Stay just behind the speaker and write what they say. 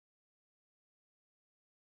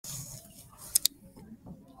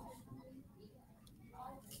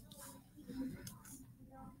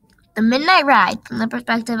The Midnight Ride from the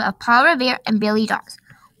perspective of Paul Revere and Billy Dawes.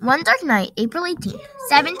 One dark night, April 18th,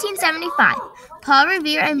 1775, Paul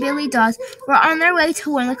Revere and Billy Dawes were on their way to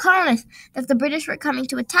warn the colonists that the British were coming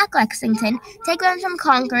to attack Lexington, take them from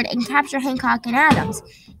Concord, and capture Hancock and Adams.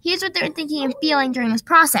 Here's what they were thinking and feeling during this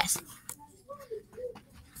process.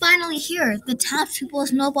 Finally here, the townspeople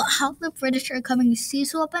know about how the British are coming to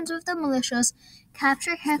seize the weapons of the militias,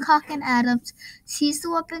 capture Hancock and Adams, seize the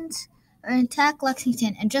weapons, or attack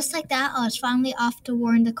Lexington. And just like that, I was finally off to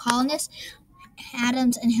warn the colonists,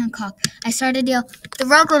 Adams and Hancock. I started to yell, "The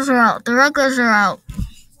regulars are out! The regulars are out!"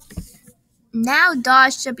 Now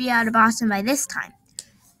Dawes should be out of Boston by this time.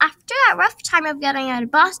 After that rough time of getting out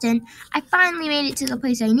of Boston, I finally made it to the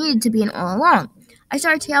place I needed to be in all along. I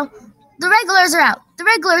started to yell, "The regulars are out! The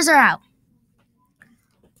regulars are out!"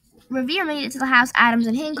 Revere made it to the house Adams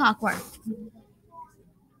and Hancock were.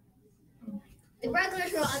 "The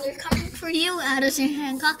regulars are out! They're coming for you, Adams and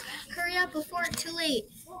Hancock! Hurry up before it's too late!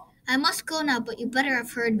 I must go now, but you better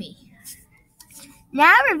have heard me."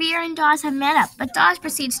 Now Revere and Dawes have met up, but Dawes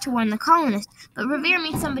proceeds to warn the colonists, but Revere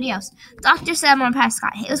meets somebody else, Dr. Seymour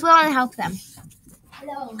Prescott. He was willing to help them.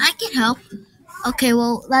 "I can help." "Okay,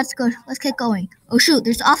 well, let's go. Let's get going." "Oh, shoot,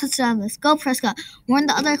 there's officers on us. Go, Prescott. Warn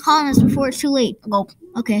the other colonists before it's too late." "Go."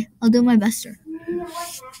 "Okay, I'll do my best, sir."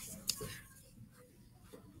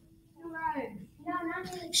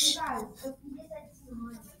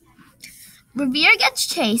 Revere gets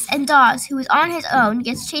chased, and Dawes, who is on his own,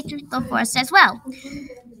 gets chased into the forest as well.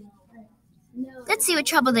 Let's see what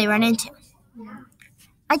trouble they run into.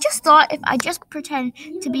 I just thought if I just pretend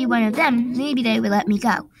to be one of them, maybe they would let me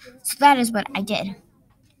go. So that is what I did.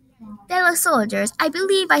 "Fellow soldiers, I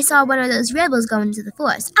believe I saw one of those rebels go into the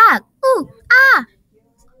forest. Ah! Ooh! Ah!"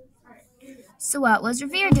 So what was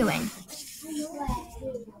Revere doing?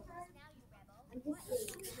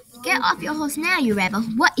 "Get off your horse now, you rebel.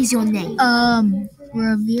 What is your name?"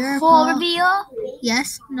 Revere. Paul Revere?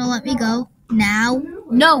 "Yes. No, let me go. Now."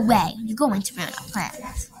 "No way. You're going to ruin our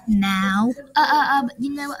plans." "Now." But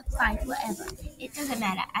you know what? Fine, whatever. It doesn't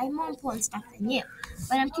matter. I have more important stuff than you.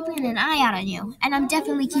 But I'm keeping an eye out on you, and I'm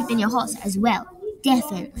definitely keeping your horse as well.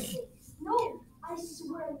 Definitely."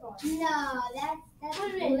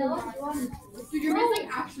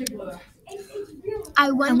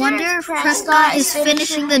 I wonder if Prescott is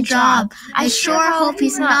finishing the job. I sure hope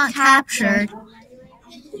he's not captured.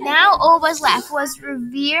 Now all was left was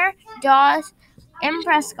Revere, Dawes, and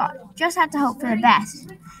Prescott. Just have to hope for the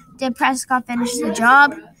best. Did Prescott finish the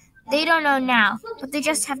job? They don't know now, but they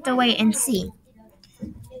just have to wait and see.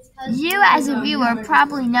 You as a viewer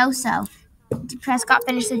probably know so. Did Prescott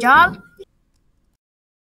finish the job?